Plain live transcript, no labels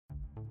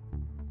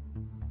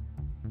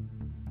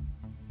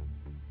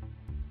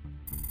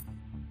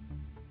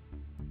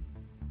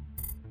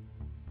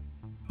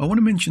I want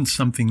to mention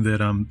something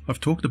that I've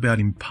talked about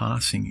in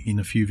passing in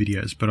a few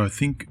videos, but I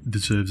think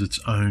deserves its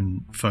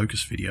own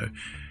focus video.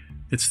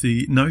 It's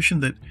the notion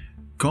that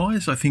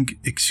guys, I think,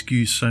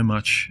 excuse so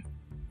much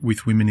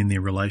with women in their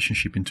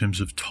relationship in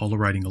terms of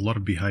tolerating a lot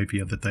of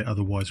behaviour that they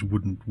otherwise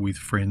wouldn't with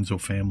friends or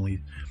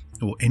family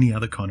or any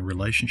other kind of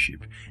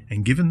relationship.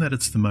 And given that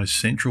it's the most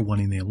central one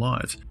in their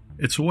lives,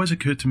 it's always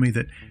occurred to me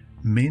that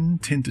men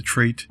tend to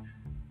treat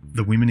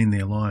the women in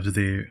their lives,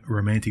 their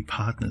romantic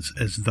partners,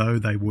 as though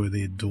they were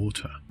their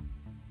daughter.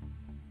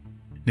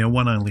 Now,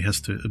 one only has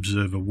to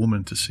observe a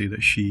woman to see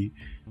that she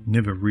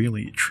never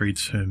really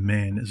treats her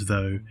man as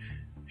though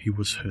he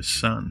was her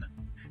son.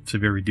 It's a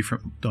very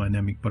different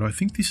dynamic, but I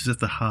think this is at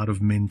the heart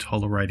of men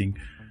tolerating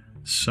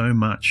so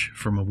much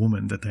from a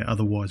woman that they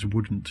otherwise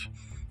wouldn't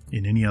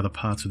in any other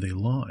parts of their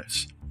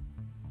lives.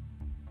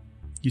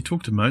 You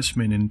talk to most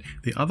men and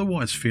they're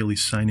otherwise fairly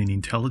sane and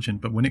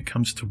intelligent, but when it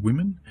comes to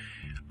women,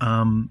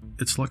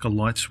 it's like a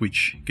light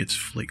switch gets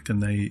flicked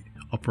and they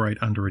operate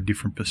under a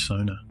different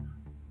persona.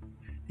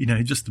 You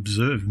know, just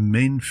observe,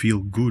 men feel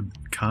good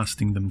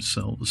casting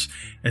themselves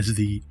as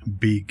the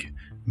big,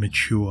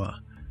 mature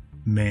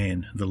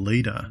man, the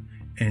leader,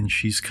 and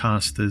she's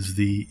cast as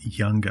the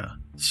younger,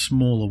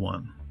 smaller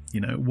one.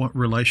 You know, what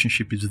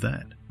relationship is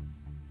that?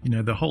 You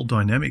know, the whole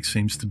dynamic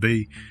seems to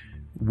be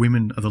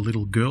women are the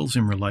little girls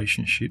in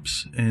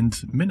relationships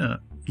and men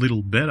are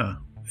little better.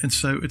 And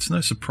so it's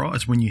no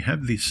surprise when you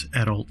have this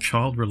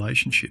adult-child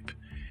relationship.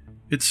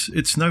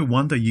 It's no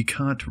wonder you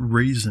can't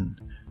reason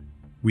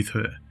with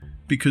her,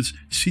 because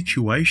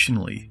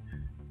situationally,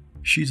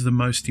 she's the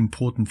most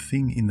important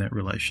thing in that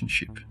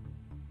relationship.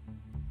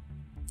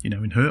 You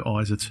know, in her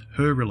eyes, it's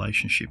her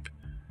relationship.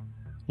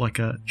 Like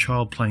a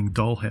child playing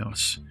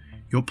dollhouse,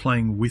 you're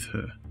playing with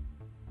her.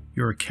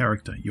 You're a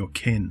character, you're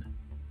Ken.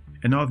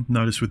 And I've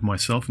noticed with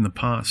myself in the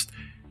past,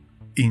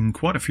 in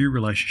quite a few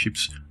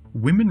relationships,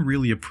 women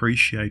really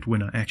appreciate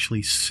when I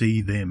actually see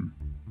them.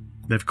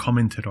 They've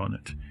commented on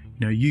it.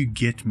 You know, you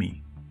get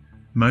me.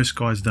 Most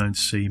guys don't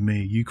see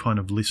me. You kind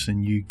of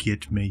listen, you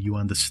get me, you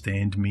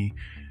understand me,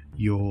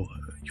 you're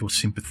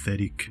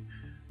sympathetic.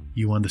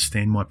 You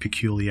understand my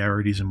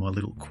peculiarities and my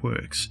little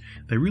quirks.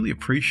 They really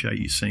appreciate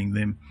you seeing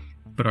them,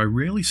 but I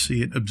rarely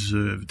see it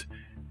observed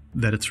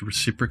that it's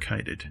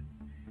reciprocated,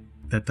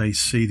 that they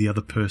see the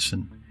other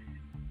person.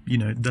 You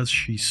know, does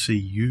she see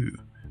you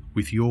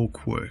with your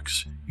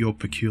quirks, your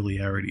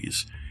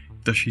peculiarities?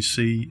 Does she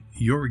see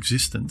your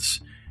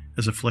existence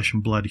as a flesh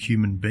and blood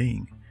human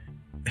being?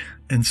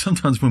 And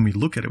sometimes when we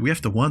look at it, we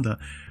have to wonder,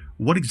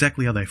 what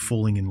exactly are they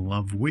falling in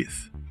love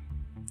with?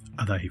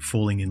 Are they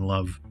falling in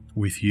love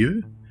with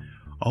you?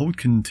 I would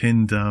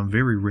contend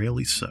very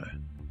rarely so,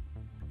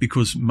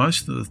 because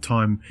most of the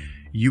time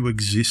you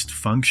exist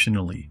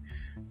functionally,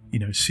 you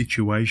know,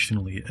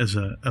 situationally as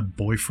a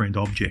boyfriend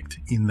object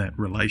in that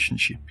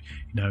relationship.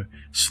 You know,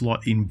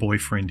 slot in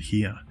boyfriend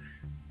here.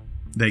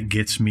 That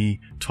gets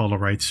me,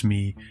 tolerates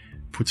me,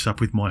 puts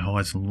up with my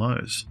highs and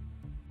lows.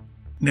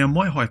 Now,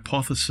 my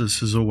hypothesis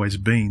has always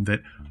been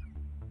that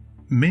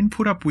men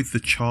put up with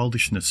the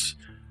childishness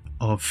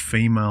of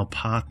female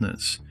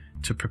partners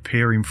to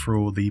prepare him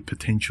for the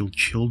potential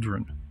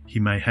children he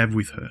may have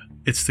with her.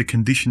 It's the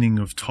conditioning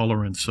of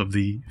tolerance of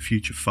the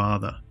future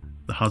father,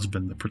 the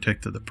husband, the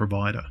protector, the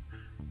provider.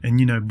 And,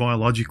 you know,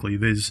 biologically,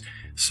 there's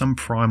some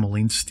primal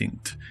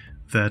instinct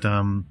that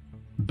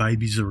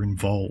babies are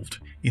involved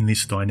in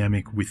this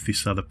dynamic with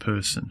this other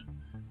person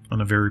on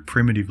a very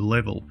primitive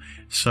level.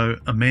 So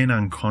a man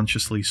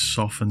unconsciously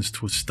softens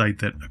to a state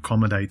that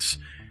accommodates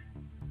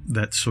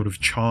that sort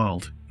of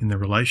child in the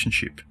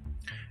relationship.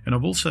 And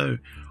I've also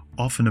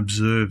often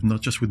observed,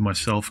 not just with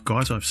myself,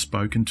 guys I've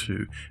spoken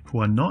to who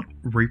are not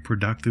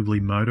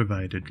reproductively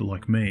motivated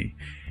like me,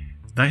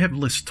 they have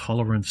less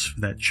tolerance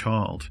for that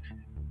child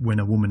when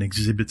a woman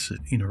exhibits it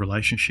in a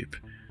relationship.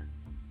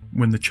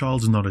 When the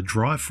child's not a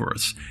drive for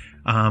us,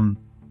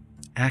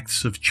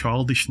 acts of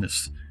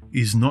childishness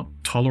is not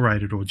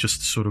tolerated or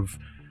just sort of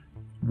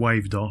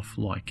waved off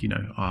like,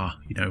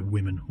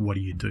 women, what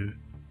do you do?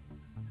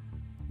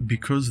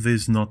 Because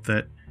there's not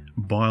that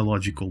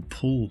biological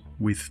pull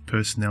with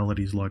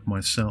personalities like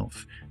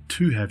myself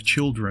to have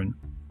children,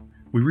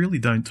 we really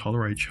don't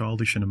tolerate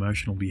childish and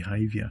emotional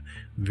behaviour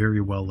very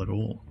well at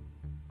all.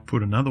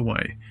 Put another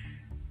way,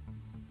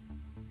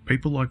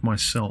 people like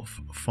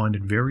myself find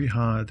it very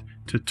hard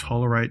to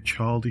tolerate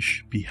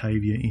childish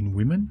behaviour in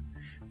women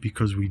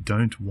because we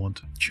don't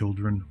want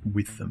children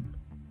with them.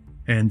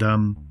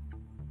 And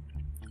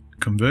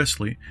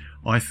conversely,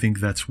 I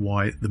think that's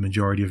why the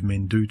majority of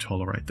men do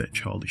tolerate that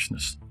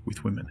childishness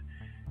with women.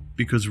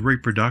 Because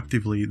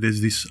reproductively,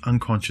 there's this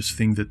unconscious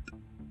thing that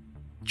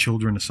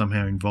children are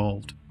somehow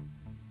involved.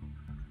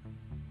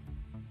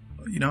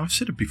 You know, I've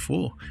said it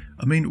before.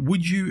 I mean,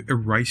 would you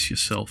erase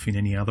yourself in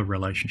any other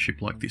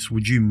relationship like this?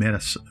 Would you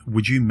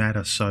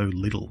matter so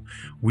little?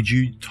 Would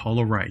you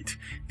tolerate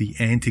the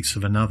antics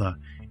of another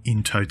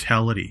in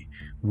totality,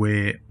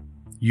 where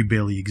you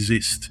barely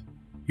exist?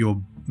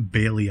 You're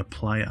barely a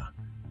player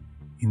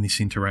in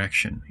this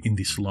interaction, in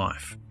this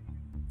life,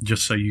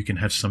 just so you can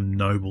have some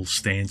noble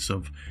stance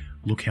of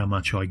Look how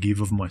much I give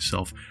of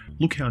myself.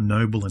 Look how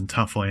noble and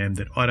tough I am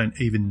that I don't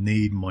even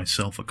need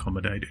myself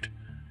accommodated.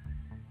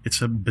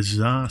 It's a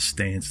bizarre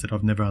stance that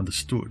I've never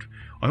understood.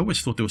 I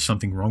always thought there was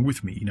something wrong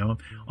with me.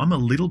 I'm a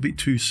little bit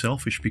too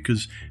selfish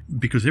because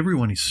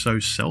everyone is so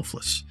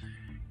selfless.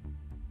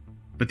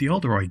 But the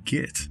older I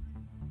get,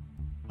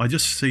 I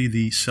just see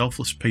the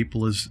selfless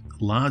people as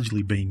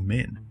largely being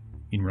men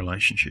in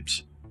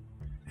relationships.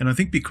 And I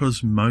think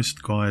because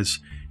most guys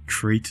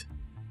treat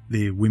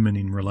their women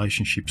in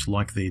relationships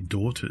like their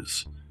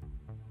daughters,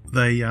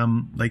 they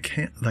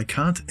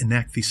can't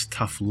enact this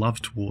tough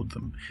love toward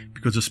them,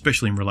 because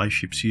especially in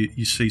relationships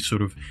you see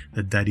sort of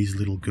the daddy's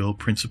little girl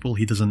principle.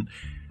 He doesn't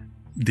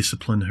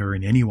discipline her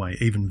in any way,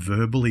 even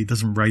verbally. He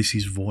doesn't raise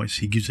his voice.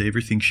 He gives her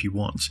everything she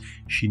wants.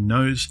 She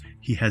knows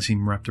he has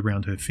him wrapped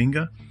around her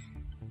finger,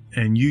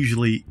 and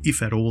usually,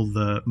 if at all,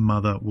 the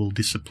mother will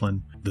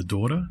discipline the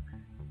daughter.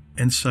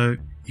 And so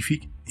if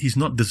he's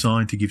not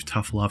designed to give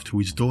tough love to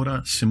his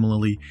daughter,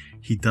 similarly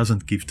he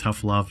doesn't give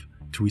tough love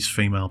to his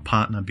female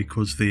partner,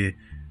 because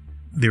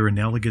they're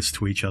analogous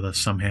to each other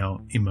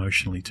somehow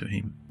emotionally to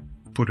him.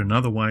 Put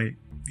another way,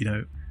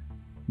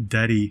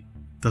 daddy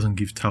doesn't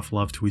give tough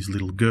love to his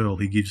little girl.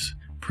 He gives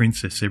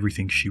princess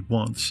everything she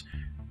wants.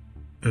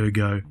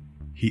 Ergo,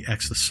 he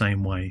acts the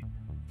same way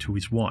to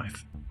his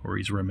wife or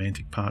his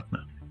romantic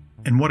partner.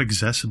 And what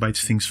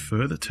exacerbates things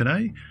further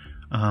today,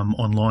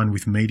 online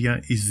with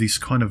media, is this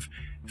kind of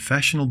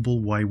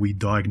fashionable way we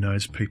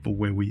diagnose people,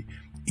 where we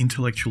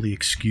intellectually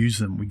excuse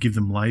them. We give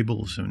them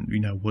labels, and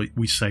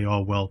we say,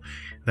 oh well,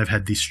 they've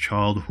had this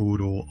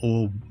childhood,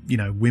 or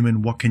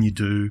women, what can you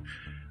do?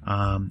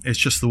 It's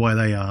just the way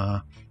they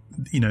are.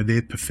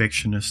 They're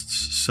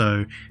perfectionists,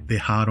 so they're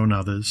hard on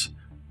others.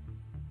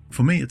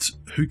 For me, it's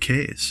who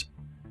cares?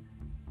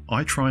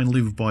 I try and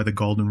live by the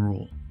golden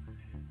rule.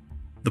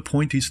 The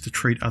point is to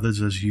treat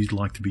others as you'd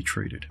like to be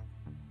treated.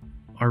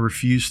 I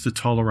refuse to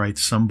tolerate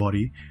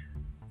somebody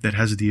that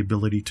has the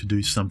ability to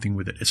do something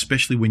with it,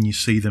 especially when you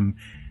see them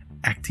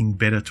acting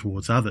better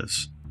towards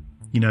others.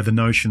 The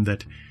notion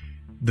that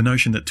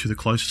to the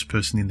closest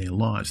person in their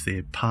lives,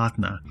 their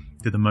partner,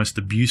 they're the most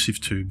abusive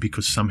to,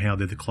 because somehow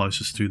they're the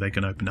closest to, they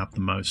can open up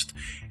the most,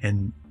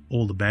 and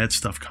all the bad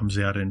stuff comes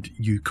out and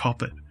you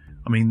cop it.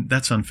 I mean,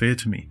 that's unfair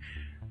to me.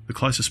 The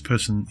closest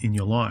person in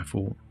your life,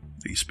 or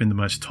that you spend the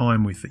most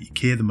time with, that you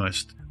care the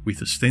most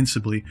with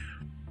ostensibly,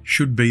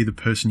 should be the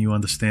person you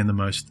understand the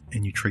most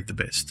and you treat the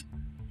best.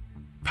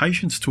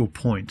 Patience to a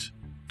point.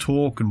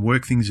 Talk and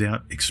work things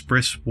out.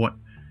 Express what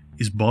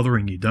is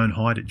bothering you. Don't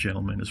hide it,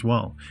 gentlemen, as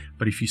well.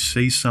 But if you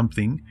see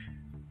something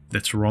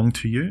that's wrong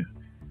to you,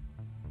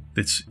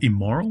 that's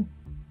immoral,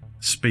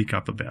 speak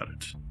up about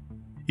it.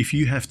 If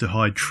you have to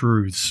hide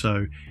truths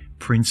so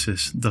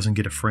Princess doesn't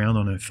get a frown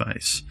on her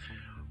face,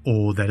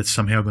 or that it's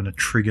somehow going to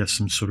trigger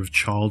some sort of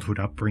childhood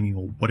upbringing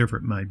or whatever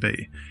it may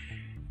be,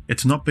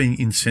 it's not being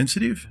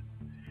insensitive.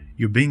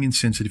 You're being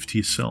insensitive to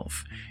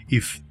yourself.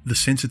 If the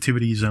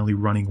sensitivity is only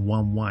running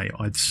one way,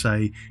 I'd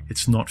say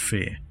it's not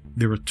fair.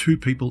 There are two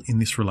people in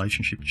this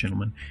relationship,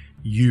 gentlemen,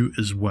 you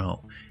as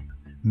well.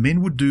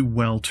 Men would do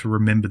well to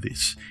remember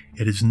this.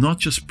 It is not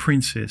just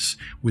Princess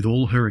with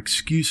all her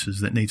excuses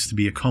that needs to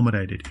be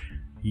accommodated.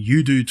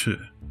 You do too.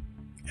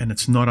 And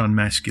it's not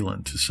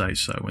unmasculine to say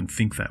so and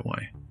think that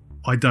way.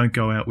 I don't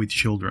go out with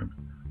children.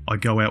 I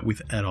go out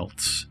with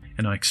adults,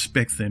 and I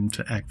expect them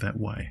to act that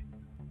way.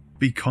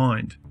 Be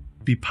kind.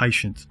 Be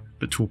patient,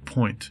 but to a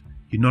point.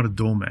 You're not a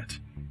doormat.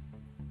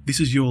 This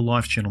is your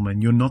life,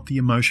 gentlemen. You're not the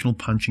emotional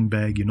punching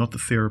bag. You're not the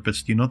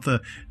therapist. You're not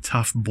the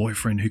tough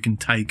boyfriend who can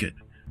take it.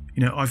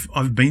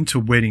 I've been to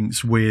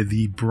weddings where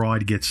the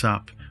bride gets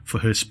up for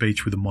her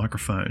speech with a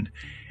microphone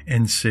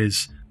and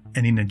says,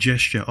 and in a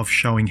gesture of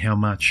showing how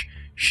much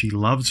she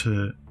loves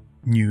her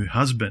new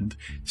husband,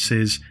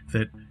 says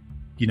that,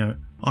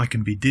 I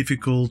can be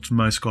difficult.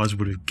 Most guys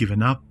would have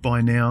given up by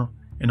now.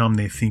 And I'm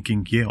there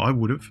thinking, yeah, I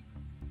would have.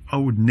 I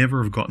would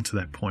never have gotten to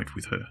that point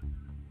with her.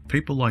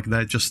 People like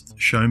that just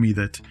show me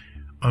that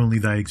only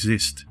they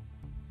exist.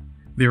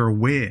 They're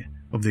aware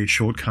of their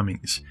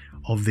shortcomings,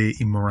 of their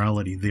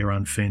immorality, their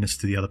unfairness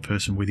to the other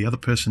person, where the other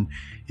person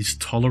is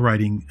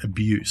tolerating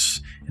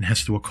abuse and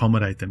has to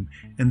accommodate them,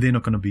 and they're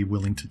not going to be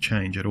willing to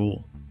change at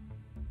all.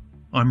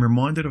 I'm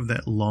reminded of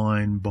that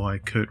line by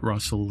Kurt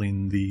Russell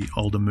in the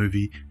older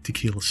movie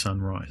Tequila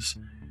Sunrise,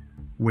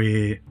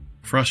 where,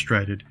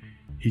 frustrated,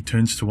 he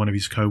turns to one of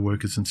his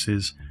co-workers and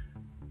says,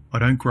 I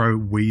don't grow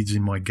weeds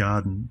in my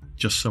garden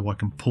just so I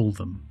can pull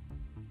them.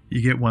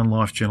 You get one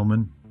life,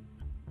 gentlemen.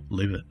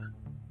 Live it.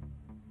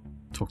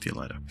 Talk to you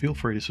later. Feel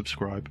free to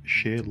subscribe,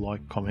 share,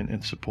 like, comment,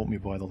 and support me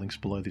via the links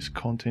below this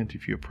content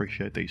if you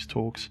appreciate these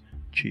talks.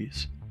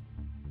 Cheers.